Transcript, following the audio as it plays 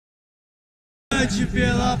Ignorante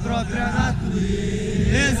pela própria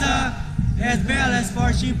natureza, és bela, és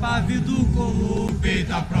forte, impávido como o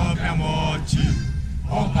peito a própria morte.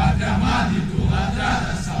 Ó pátria amada,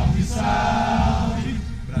 idolatrada, salve, salve,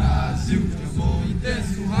 Brasil, teu som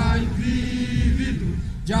intenso, raio vívido,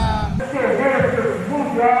 de amor.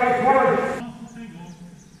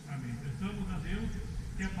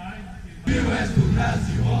 Tu és do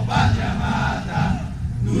Brasil, ó pátria amada,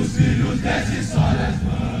 nos filhos desse sol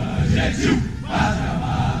és gentil, pátria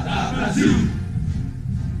amada, Brasil.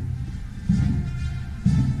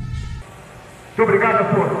 Muito obrigado a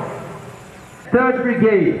todos. 3rd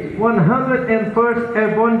Brigade, 101st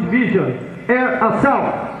Airborne Division, Air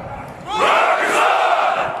Assault.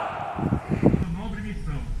 Nobre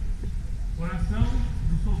missão, coração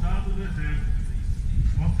do soldado do exército.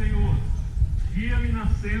 Ó Senhor, guia-me na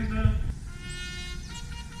senda.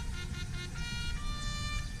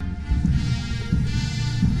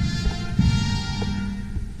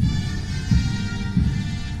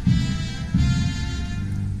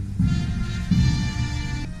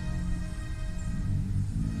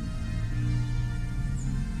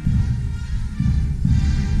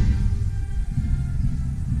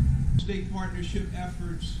 State partnership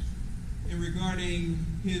efforts regarding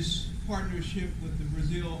his partnership with the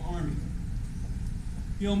Brazil Army.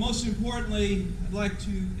 You know, most importantly, I'd like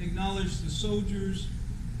to acknowledge the soldiers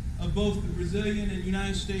of both the Brazilian and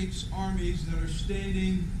United States armies that are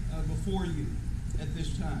standing before you at this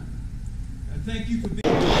time. Thank you for being.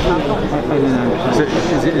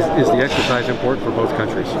 Is the exercise important for both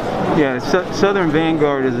countries? Yeah, Southern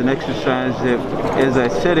Vanguard is an exercise that, as I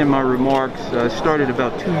said in my remarks, started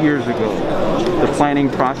about 2 years ago. The planning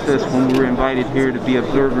process when we were invited here to be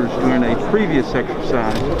observers during a previous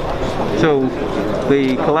exercise. So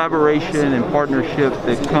the collaboration and partnership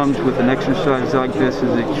that comes with an exercise like this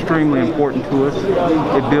is extremely important to us.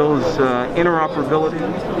 It builds interoperability.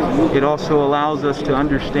 It also allows us to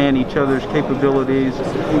understand each other's capabilities,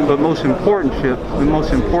 but most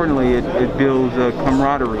importantly, it builds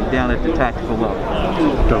camaraderie down at the tactical level.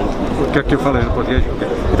 Então, o que é que eu falei no português?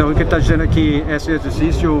 Então, o que ele está dizendo é que esse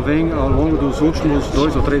exercício vem ao longo dos últimos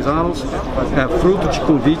 2 ou 3 anos, fruto de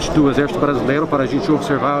convite do Exército Brasileiro para a gente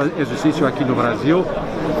observar o exercício aqui no Brasil.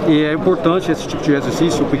 E é importante esse tipo de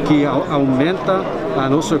exercício porque aumenta a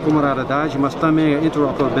nossa camaraderie, mas também a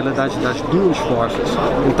interoperabilidade das duas forças.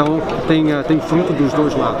 Então, tem fruto dos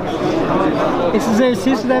dois lados. Esse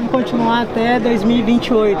exercício deve continuar até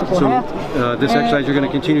 2028, correto? So, this exercise you're going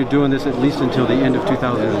to continue doing this at least until the end of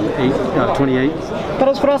 2028.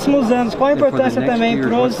 Para os próximos anos, qual a importância também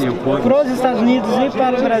para os Estados Unidos e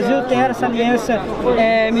para o Brasil ter essa aliança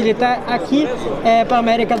militar aqui para a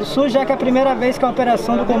América do Sul, já que é a primeira vez que a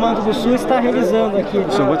operação do Comando do Sul está realizando aqui?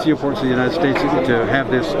 So what's the importance of the United States to have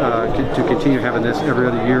this, to continue having this every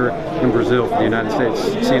other year in Brazil for the United States,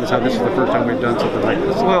 seeing as how this is the first time we've done something like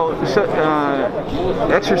this? Well,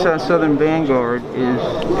 Exercise Southern Vanguard is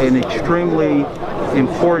an extremely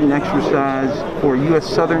important exercise for U.S.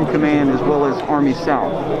 Southern Command as well as Army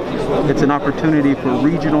South. It's an opportunity for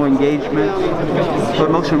regional engagement,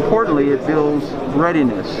 but most importantly, it builds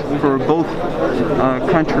readiness for both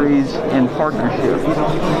countries and partnership.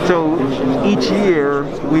 So each year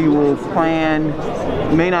we will plan,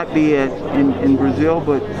 may not be in Brazil,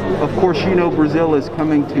 but of course you know Brazil is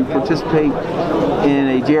coming to participate in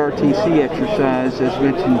a JRTC exercise as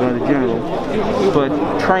mentioned by the General. But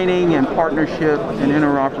training and partnership and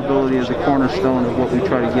interoperability is a cornerstone of what we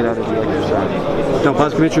try to get out of the exercise. Então,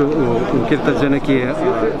 basicamente, o que ele está dizendo é que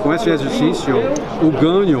com esse exercício, o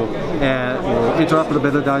ganho é a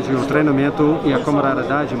interoperabilidade, o treinamento e a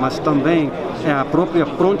camaraderie, mas também é a própria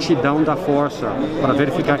prontidão da força para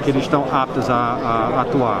verificar que eles estão aptos a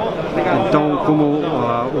atuar. Então, como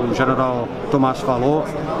o general Tomás falou,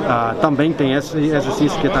 também tem esse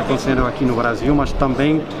exercício que está acontecendo aqui no Brasil, mas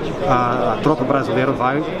também a tropa brasileira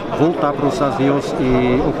vai voltar para os Estados Unidos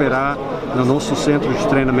e operar no nosso centro de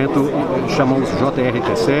treinamento, chamamos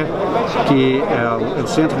JRTC, que é o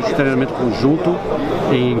Centro de Treinamento Conjunto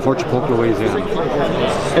em Fort Polk, Louisiana.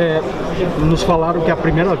 Nos falaram que é a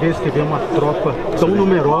primeira vez que teve uma tropa tão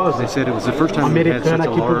numerosa americana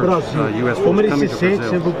aqui para o Brasil. Como ele se sente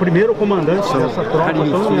sendo o primeiro comandante dessa tropa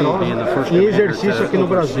tão numerosa em exercício aqui no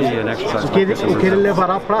Brasil? O que ele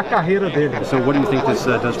levará para a carreira dele? So what do you think this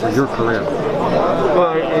does for your career?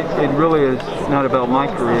 Well, it really is not about my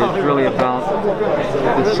career. It's really about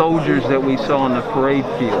the soldiers that we saw in the parade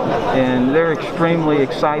field. And they're extremely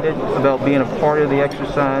excited about being a part of the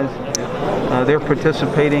exercise. They're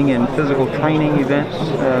participating in physical training events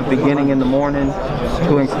beginning in the morning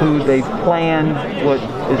to include they've planned what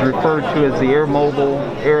is referred to as the air mobile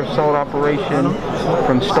air assault operation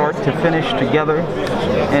from start to finish together,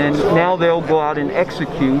 and now they'll go out and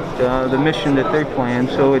execute the mission that they planned.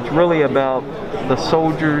 So it's really about the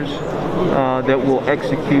soldiers that will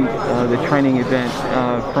execute the training event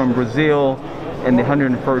from Brazil and the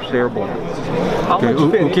 101st Airborne.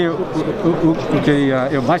 O que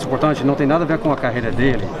é o mais importante não tem nada a ver com a carreira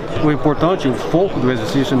dele. O importante, o foco do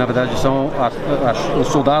exercício, na verdade, são os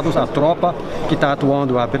soldados, a tropa que está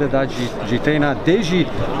atuando, a habilidade de treinar desde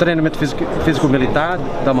treinamento físico-militar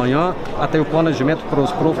da manhã até o planejamento para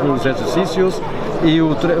os próprios exercícios e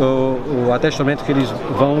o adestramento que eles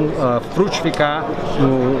vão frutificar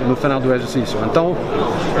no final do exercício. Então,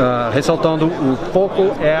 ressaltando, o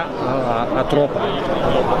foco é a tropa.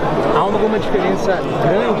 Há alguma diferença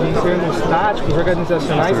grande em termos táticos,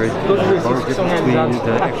 organizacionais, todos os exercícios que são realizados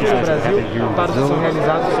aqui no Brasil para os que são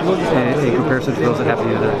realizados nos Estados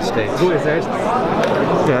Unidos do Exército?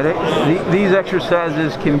 Yeah, these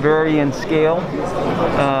exercises can vary in scale.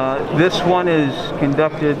 This one is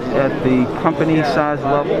conducted at the company size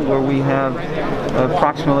level, where we have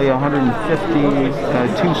approximately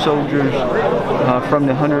 152 soldiers from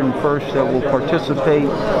the 101st that will participate,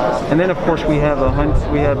 and then of course we have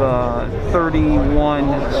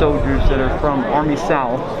 31 soldiers that are from Army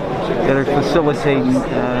South that are facilitating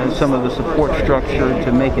some of the support structure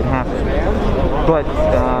to make it happen. But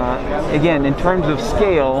again, in terms of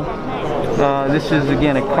scale, this is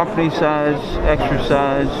again a company size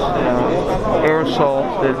exercise, air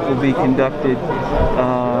assault that will be conducted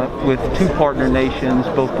with two partner nations,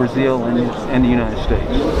 both Brazil and the United States.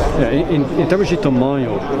 Em termos de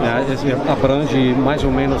tamanho, abrange mais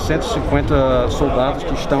ou menos 150 soldados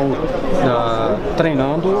que estão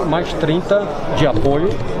treinando, mais 30 de apoio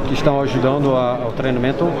que estão ajudando ao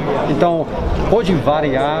treinamento. Então pode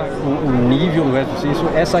variar o nível do exercício.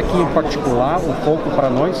 Essa aqui em particular, o foco para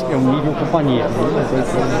nós é o nível companhia.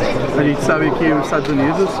 A gente sabe que os Estados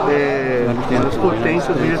Unidos é uma das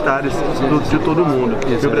potências militares de todo o mundo.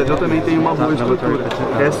 E o Brasil também tem uma boa estrutura.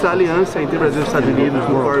 Essa aliança entre Brasil e Estados Unidos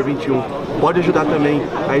no Core 21 pode ajudar também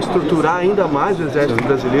a estruturar ainda mais o exército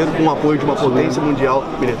brasileiro com o apoio de uma potência mundial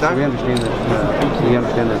militar? We understand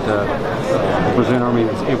that the Brazilian Army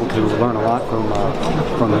is able to learn a lot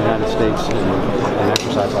from the United States in an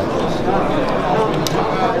exercise like this.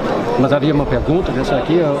 Mas havia uma pergunta dessa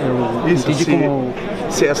aqui, eu entendi como...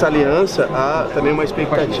 Se essa aliança há também uma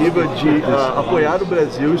expectativa de apoiar o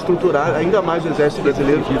Brasil, estruturar ainda mais o exército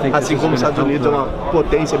brasileiro, assim como os Estados Unidos é uma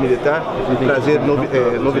potência militar, trazer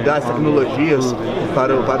novidades, tecnologias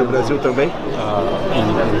para o Brasil também?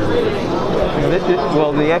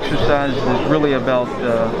 Well, the exercise is really about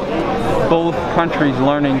both countries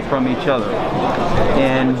learning from each other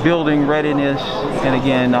and building readiness. And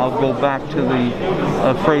again, I'll go back to the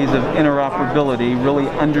phrase of interoperability, really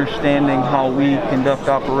understanding how we conduct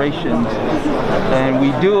operations. And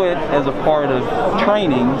we do it as a part of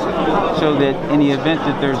training so that in the event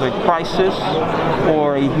that there's a crisis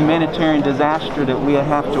or a humanitarian disaster that we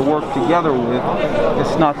have to work together with,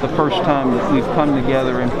 it's not the first time that we've come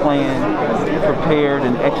together and planned, prepared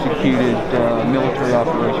and executed military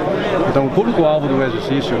operations. Então, o público-alvo do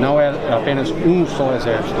exercício não é apenas um só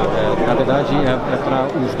exército. Na verdade, é para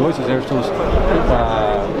os dois exércitos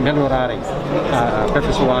melhorarem,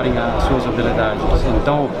 aperfeiçoarem as suas habilidades.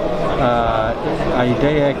 Então, a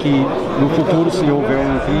ideia é que no futuro, se houver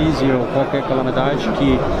uma crise ou qualquer calamidade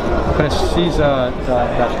que precisa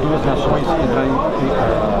das duas nações entrarem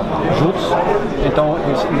juntos, então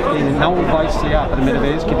não vai ser a primeira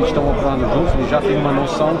vez que eles estão operando juntos, eles já têm uma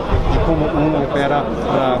noção de como um opera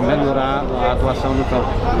para melhorar a atuação no campo.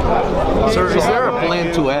 Sir, is there a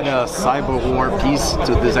plan to add a cyber war piece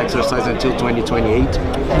to this exercise until 2028?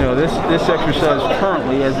 No, this exercise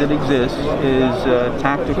currently, as it exists, is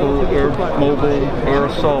tactical mobile air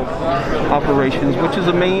assault operations, which is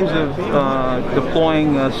a means of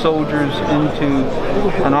deploying soldiers into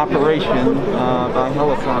an operation by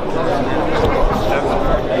helicopter.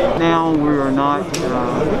 Now we are not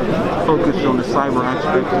focused on the cyber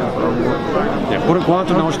aspect of war. Por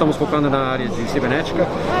enquanto não estamos focando na área de cibernética,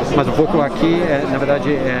 mas o foco aqui na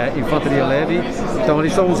verdade é infantaria leve. Então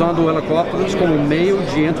eles estão usando helicópteros como meio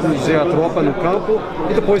de introduzir a tropa no campo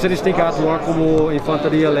e depois eles têm que atuar como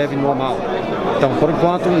infantaria leve normal. Então, por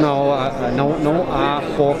enquanto, não há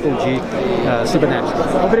foco de cibernética.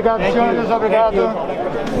 Obrigado, senhores. Obrigado.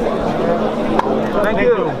 Thank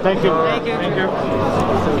you. Thank you. Thank you.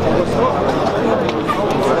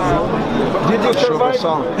 Did you survive?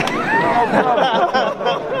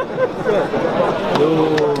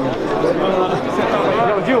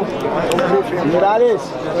 Miralles.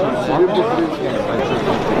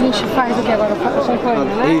 A gente faz o que agora? Acompanha,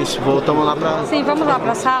 né? Isso, voltamos lá pra... Sim, vamos lá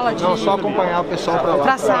pra sala de... Não, só acompanhar o pessoal pra lá.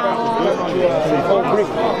 Pra sala.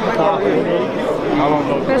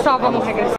 Pessoal, vamos regressar.